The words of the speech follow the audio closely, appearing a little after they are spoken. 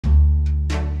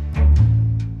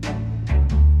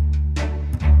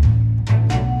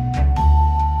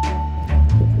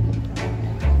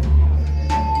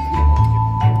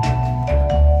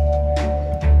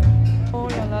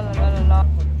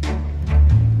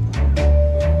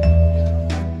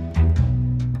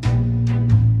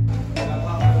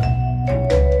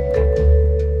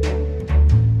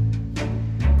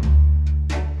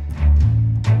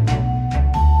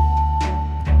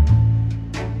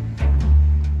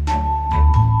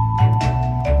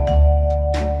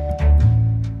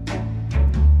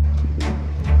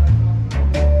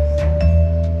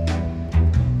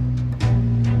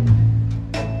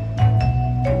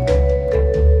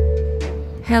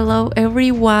Hello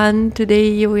everyone,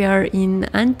 today we are in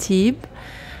Antibes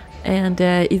and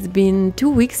it's been 2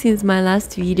 weeks since my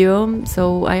last video,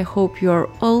 so I hope you are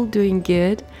all doing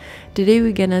good. Today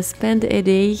we're gonna spend a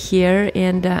day here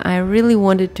and I really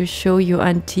wanted to show you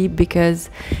Antibes because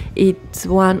it's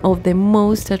one of the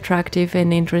most attractive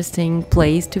and interesting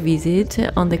place to visit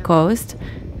on the coast.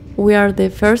 We are the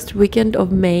first weekend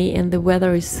of May and the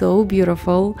weather is so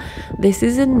beautiful. The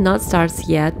season not starts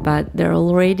yet, but there are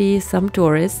already some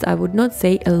tourists. I would not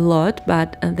say a lot,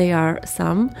 but there are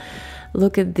some.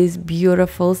 Look at this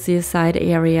beautiful seaside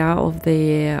area of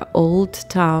the old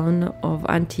town of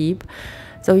Antibes.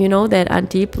 So you know that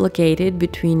Antibes located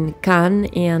between Cannes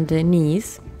and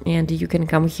Nice, and you can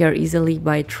come here easily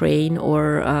by train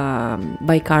or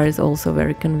by car is also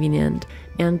very convenient.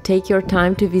 And take your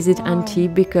time to visit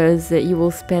Antibes because you will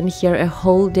spend here a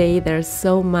whole day. There's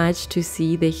so much to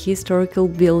see: the historical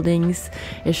buildings,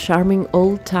 a charming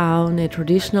old town, a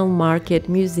traditional market,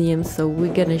 museums. So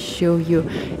we're gonna show you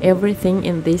everything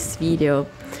in this video.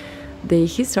 The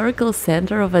historical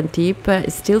center of Antibes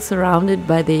is still surrounded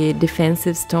by the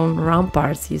defensive stone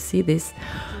ramparts. You see this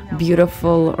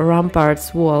beautiful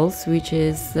ramparts walls, which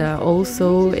is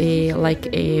also like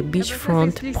a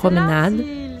beachfront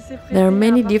promenade. There are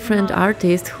many different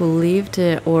artists who lived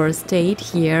or stayed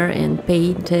here and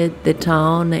painted the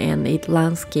town and its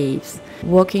landscapes.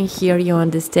 Walking here, you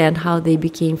understand how they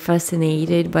became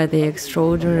fascinated by the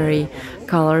extraordinary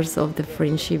colors of the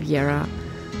French Riviera.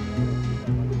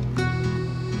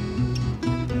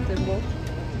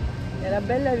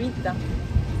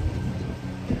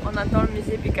 On attend le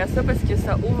musée Picasso parce que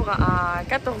ça ouvre à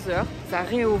 14h, ça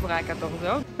réouvre à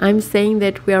 14h. I'm saying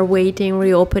that we are waiting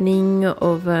reopening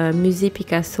of Musée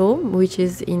Picasso, which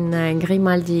is in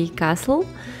Grimaldi Castle.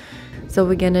 So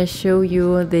we're gonna show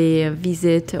you the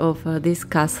visit of this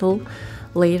castle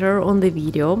later on the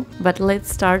video. But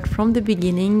let's start from the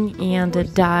beginning and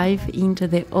dive into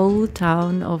the old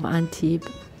town of Antibes.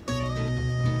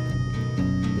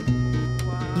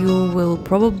 You will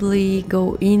probably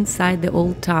go inside the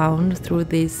old town through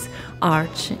this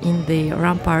arch in the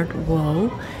rampart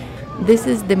wall. This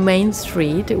is the main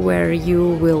street where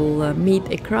you will meet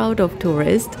a crowd of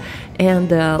tourists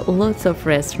and lots of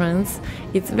restaurants.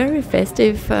 It's very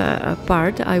festive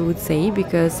part, I would say,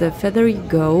 because further you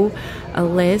go,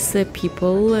 less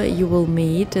people you will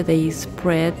meet. They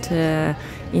spread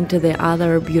into the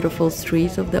other beautiful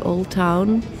streets of the old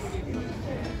town.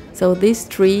 So this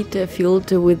street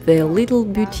filled with the little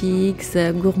boutiques,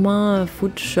 gourmand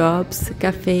food shops,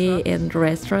 cafe and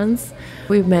restaurants.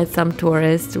 We've met some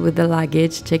tourists with the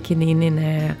luggage checking in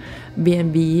a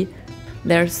B&B.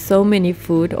 There's so many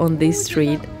food on this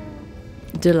street.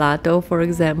 Gelato, for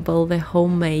example, the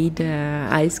homemade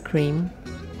ice cream.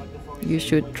 You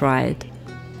should try it.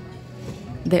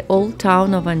 The old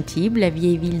town of Antibes, la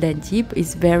vieille ville d'Antibes,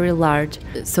 is very large,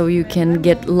 so you can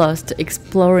get lost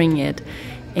exploring it.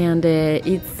 And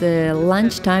it's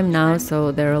lunchtime now,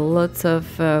 so there are lots of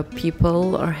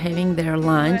people are having their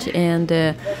lunch, and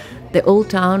the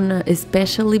old town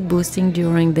especially boosting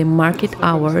during the market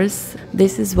hours.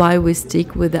 This is why we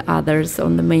stick with the others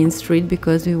on the main street,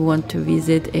 because we want to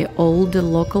visit an old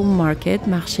local market,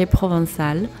 Marché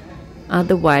Provençal.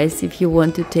 Otherwise, if you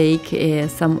want to take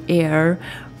some air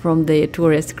from the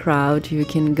tourist crowd, you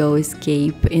can go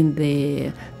escape in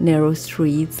the narrow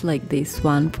streets like this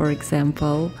one, for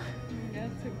example.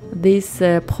 This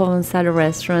Provençal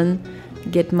restaurant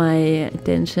get my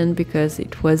attention because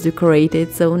it was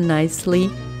decorated so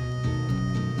nicely.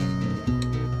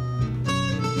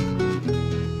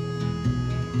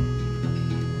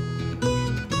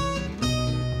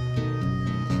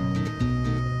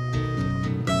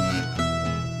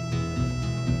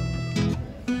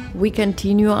 We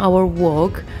continue our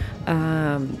walk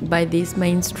by this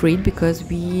main street because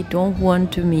we don't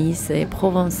want to miss a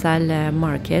Provençal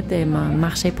market, the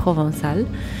Marché Provençal,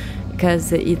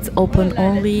 because it's open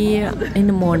only in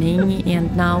the morning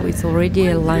and now it's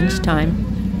already lunchtime.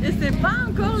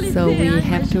 So we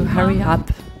have to hurry up.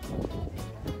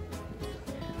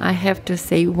 I have to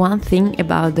say one thing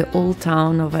about the old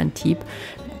town of Antibes,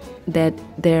 that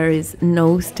there is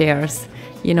no stairs.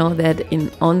 You know that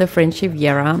on the French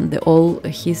Riviera,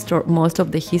 most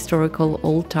of the historical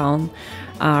old town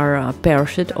are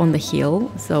perched on the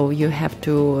hill, so you have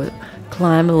to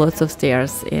climb lots of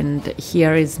stairs, and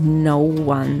here is no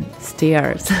one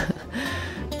stairs.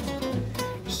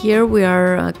 Here we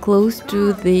are close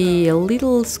to the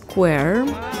little square,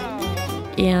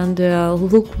 and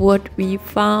look what we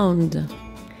found: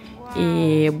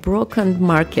 a broken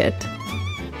market.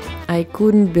 I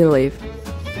couldn't believe.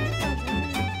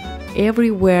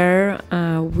 Everywhere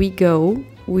we go,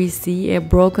 we see a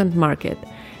broken market.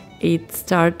 It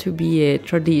started to be a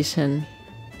tradition.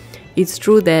 It's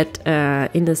true that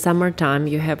in the summertime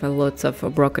you have lots of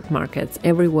broken markets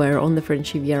everywhere on the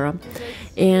French Riviera.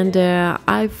 And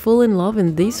I fall in love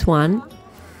in this one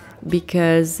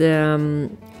because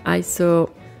I saw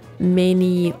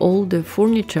many old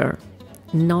furniture,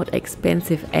 not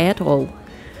expensive at all.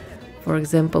 For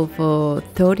example, for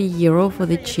 30 euro for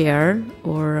the chair,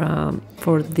 or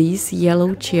for this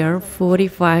yellow chair,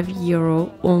 45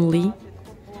 euro only.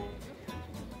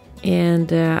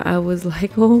 And I was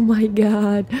like, oh my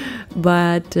god.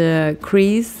 But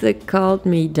Chris called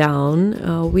me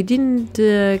down. We didn't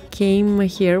came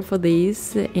here for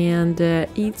this, and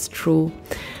it's true.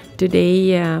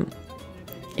 Today,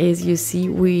 as you see,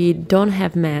 we don't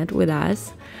have Matt with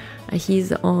us.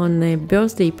 He's on a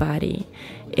birthday party,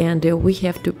 and we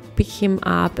have to pick him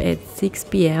up at 6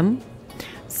 p.m.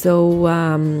 So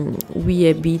we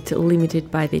are a bit limited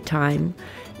by the time.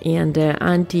 And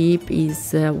Antibes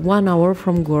is 1 hour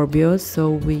from Gorbio, so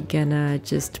we're gonna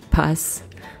just pass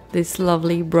this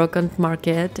lovely broken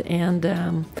market and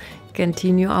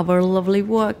continue our lovely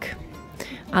walk.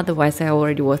 Otherwise, I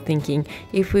already was thinking,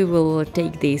 if we will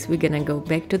take this, we're gonna go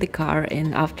back to the car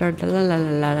and after la la la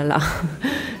la la la.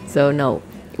 So no,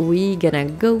 we're gonna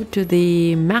go to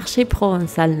the Marché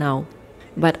Provençal now.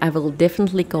 But I will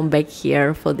definitely come back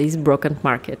here for this broken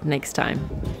market next time.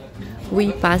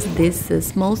 We passed this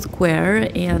small square,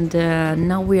 and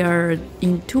now we are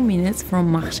in 2 minutes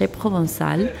from Marché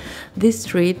Provençal. This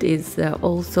street is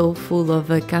also full of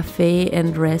cafe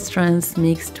and restaurants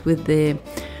mixed with the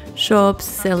shops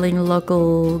selling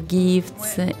local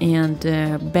gifts and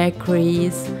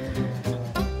bakeries.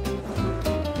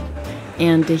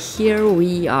 And here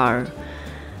we are,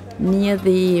 near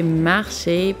the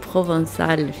Marché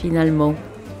Provençal finalement.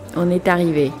 On est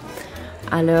arrivé.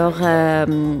 Alors,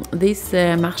 this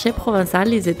Marché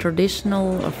Provençal is a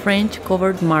traditional French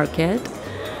covered market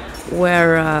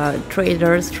where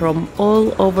traders from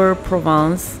all over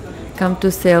Provence come to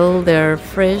sell their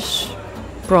fresh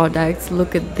products.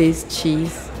 Look at this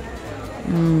cheese.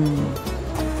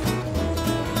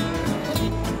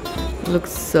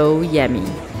 Looks so yummy.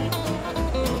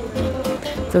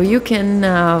 So you can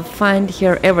find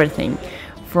here everything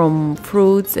from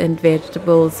fruits and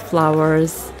vegetables,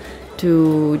 flowers,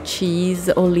 to cheese,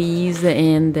 olives,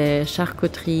 and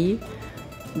charcuterie.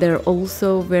 There are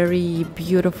also very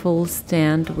beautiful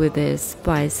stand with the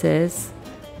spices.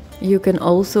 You can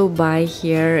also buy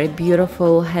here a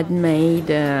beautiful handmade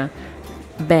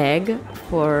bag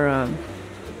for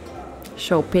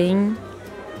shopping.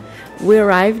 We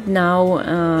arrived now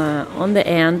on the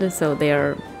end, so they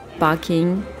are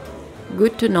packing.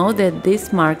 Good to know that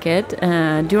this market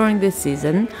during the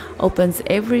season opens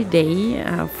every day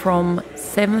from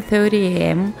 7:30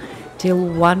 a.m. till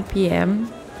 1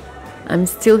 p.m. I'm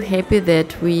still happy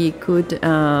that we could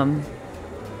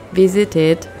visit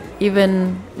it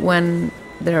even when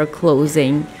they're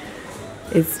closing.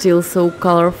 It's still so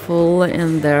colorful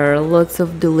and there are lots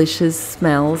of delicious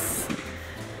smells,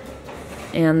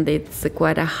 and it's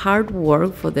quite a hard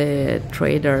work for the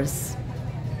traders.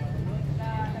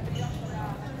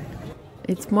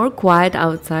 It's more quiet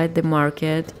outside the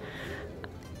market,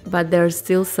 but there are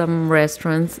still some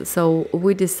restaurants, so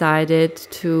we decided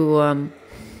to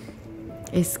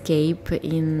escape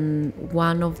in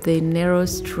one of the narrow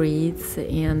streets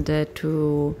and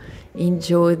to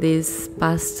enjoy these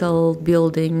pastel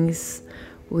buildings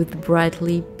with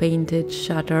brightly painted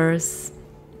shutters.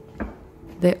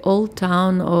 The old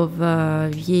town of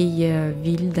Vieille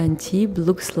Ville d'Antibes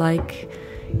looks like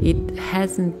it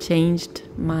hasn't changed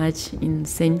much in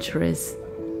centuries.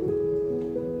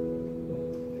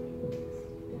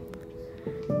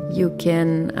 You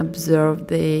can observe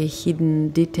the hidden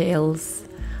details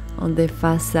on the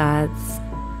facades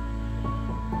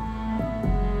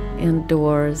and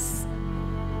doors.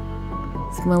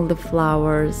 Smell the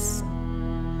flowers.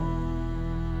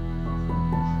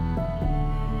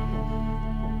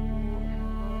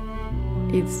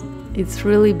 It's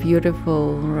really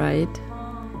beautiful, right?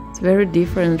 It's very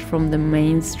different from the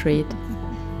main street.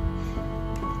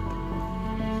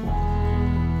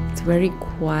 It's very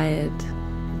quiet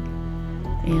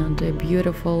and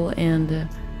beautiful and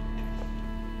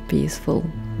peaceful.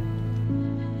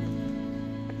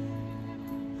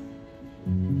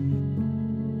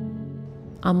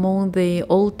 Among the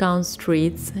old town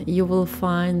streets, you will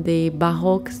find the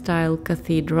Baroque style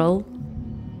cathedral,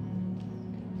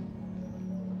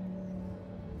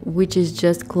 which is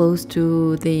just close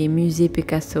to the Musée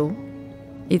Picasso.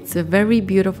 It's a very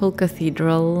beautiful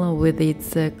cathedral with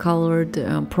its colored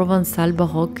Provençal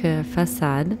Baroque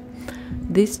facade.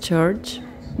 This church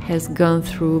has gone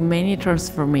through many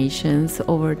transformations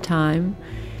over time,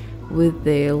 with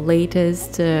the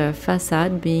latest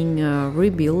facade being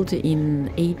rebuilt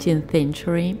in 18th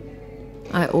century.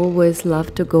 I always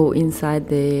love to go inside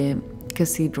the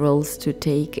cathedrals to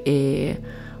take a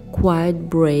quiet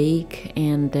break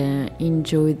and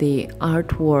enjoy the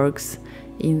artworks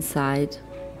inside.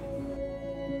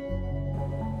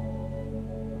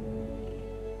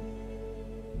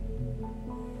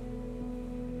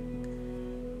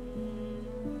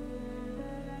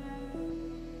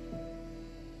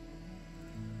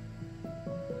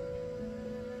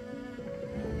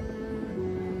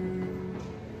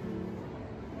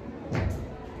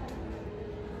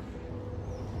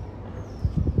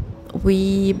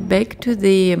 We back to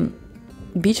the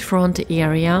beachfront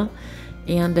area,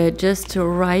 and just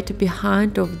right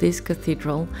behind of this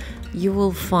cathedral you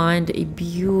will find a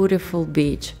beautiful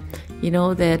beach. You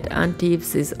know that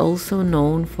Antibes is also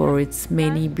known for its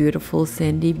many beautiful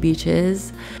sandy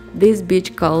beaches. This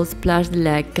beach called Plage de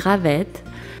la Gravette,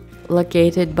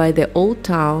 located by the old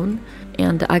town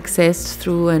and accessed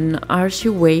through an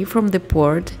archway from the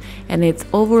port, and it's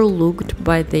overlooked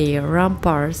by the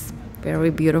ramparts.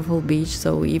 Very beautiful beach.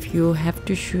 So if you have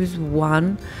to choose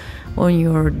one on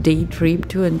your day trip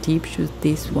to Antibes, choose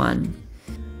this one.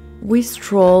 We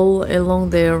stroll along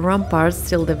the ramparts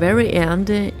till the very end,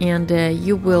 and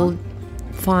you will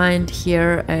find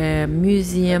here a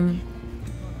museum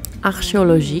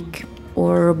archéologique,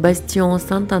 or Bastion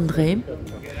Saint-André.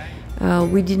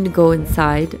 We didn't go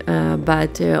inside,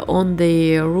 but on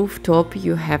the rooftop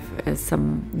you have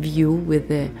some view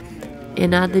with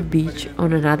another beach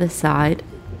on another side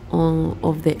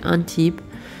of the Antibes,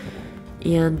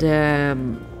 and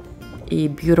a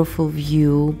beautiful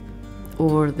view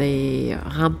over the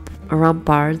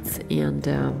ramparts and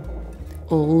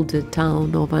old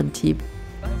town of Antibes.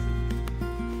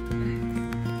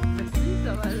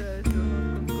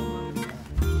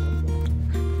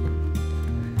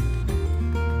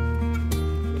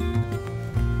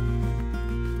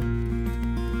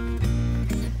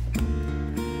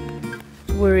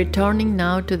 We're returning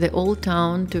now to the old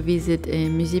town to visit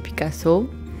Musée Picasso,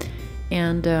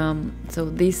 and so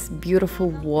this beautiful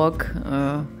walk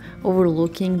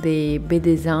overlooking the Baie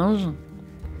des Anges,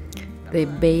 the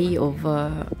Bay of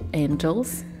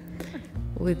Angels,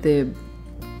 with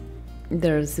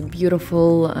there's a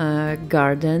beautiful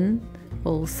garden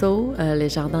also, Le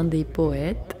Jardin des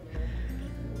Poètes.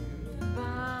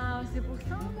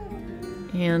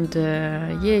 And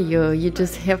yeah, you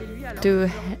just have to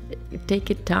take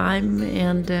a time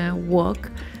and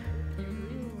walk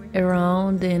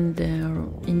around and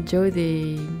enjoy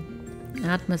the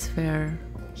atmosphere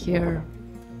here.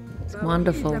 It's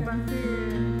wonderful.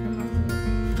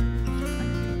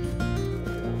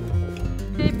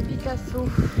 Picasso,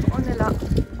 on est là.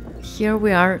 Here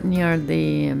we are near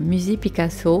the Musée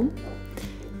Picasso,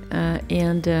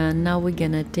 and now we're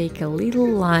gonna take a little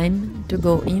line to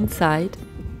go inside.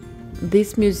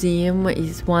 This museum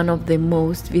is one of the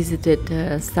most visited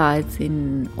sites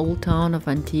in Old Town of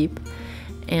Antibes,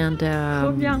 and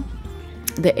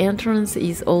the entrance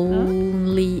is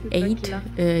only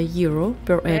 €8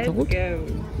 per adult.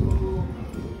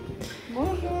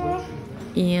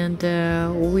 And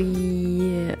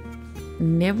we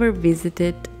never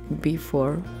visited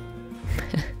before.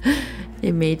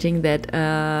 Imagine that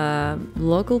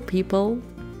local people,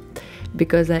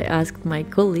 because I asked my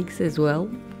colleagues as well,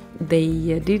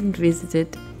 they didn't visit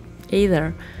it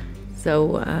either.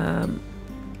 So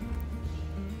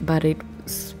but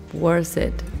it's worth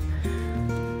it.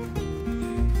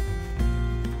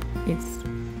 It's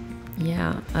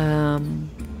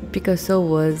Picasso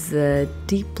was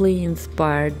deeply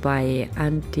inspired by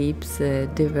Antibes'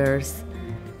 diverse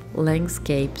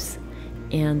landscapes,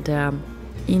 and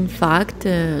in fact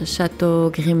Chateau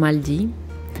Grimaldi,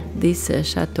 this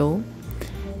chateau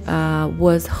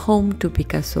was home to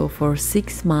Picasso for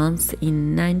 6 months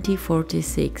in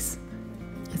 1946.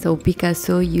 So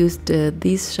Picasso used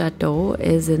this chateau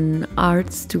as an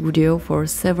art studio for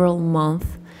several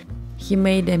months. He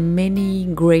made many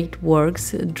great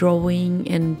works, drawing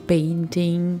and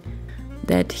painting,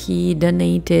 that he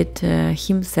donated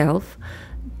himself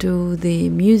to the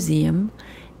museum.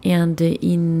 And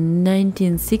in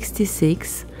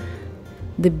 1966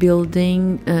 the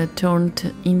building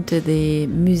turned into the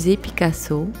Musée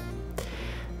Picasso,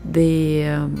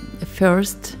 the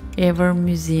first ever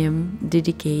museum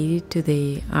dedicated to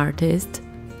the artist,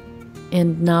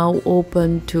 and now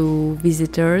open to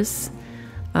visitors.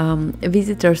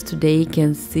 Visitors today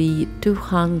can see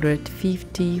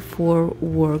 254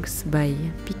 works by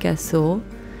Picasso,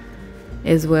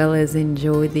 as well as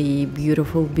enjoy the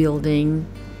beautiful building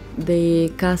The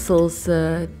castle's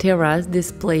terrace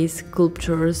displays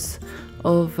sculptures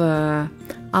of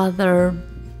other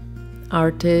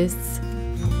artists,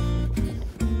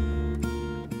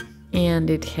 and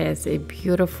it has a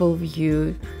beautiful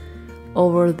view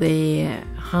over the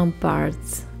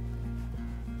ramparts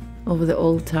of the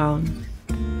old town.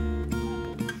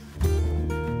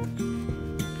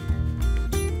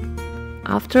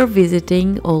 After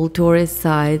visiting all tourist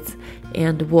sites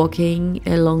and walking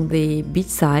along the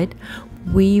beachside,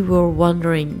 we were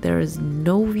wondering, there is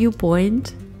no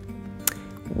viewpoint?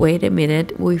 Wait a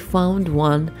minute, we found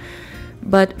one.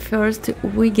 But first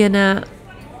we're gonna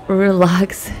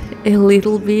relax a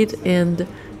little bit and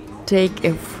take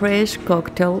a fresh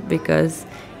cocktail, because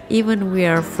even we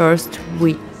are first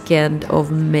weekend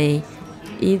of May,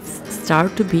 it's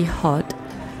start to be hot.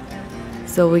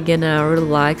 So we're gonna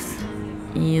relax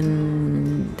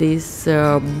in this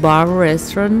bar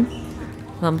restaurant,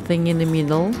 something in the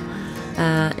middle,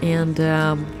 and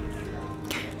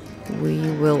we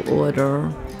will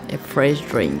order a fresh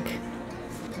drink.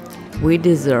 We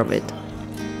deserve it.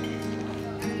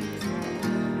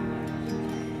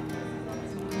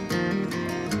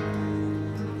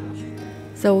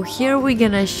 So here we're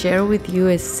gonna share with you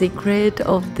a secret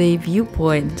of the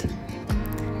viewpoint.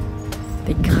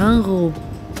 The Grand Roue,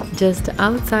 just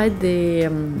outside the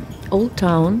old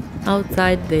town,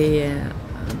 outside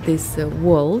these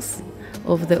walls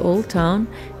of the old town,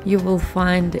 you will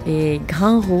find a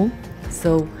Grand Roue.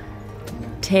 So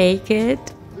take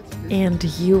it and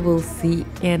you will see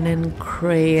an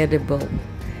incredible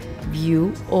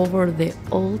view over the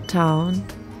old town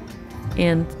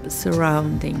and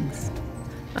surroundings.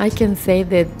 I can say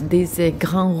that this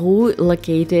Grand Roue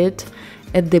located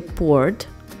at the port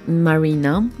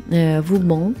marina,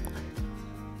 Vauban,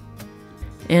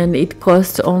 and it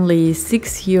costs only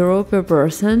 €6 per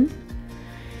person,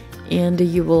 and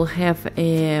you will have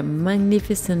a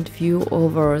magnificent view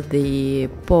over the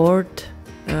port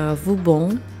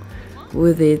Vauban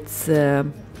with its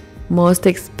most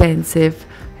expensive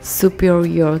super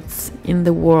yachts in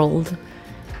the world,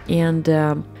 and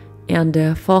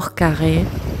Fort Carré.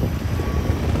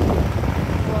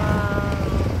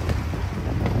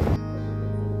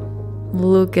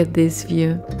 Look at this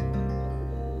view.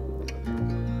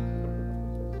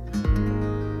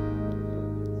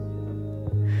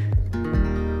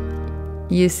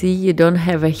 You see, you don't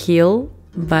have a hill,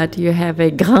 but you have a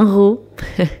Grand Roue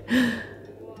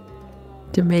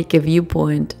to make a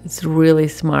viewpoint. It's really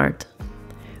smart.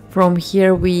 From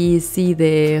here we see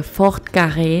the Fort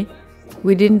Carré.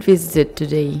 We didn't visit it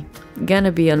today.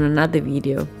 Gonna be on another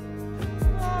video.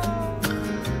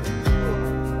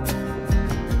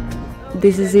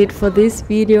 This is it for this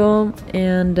video,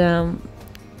 and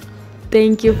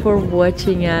thank you for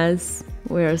watching us.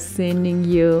 We are sending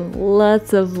you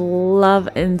lots of love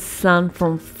and sun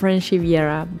from French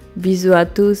Riviera. Bisous à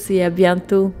tous et à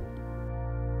bientôt.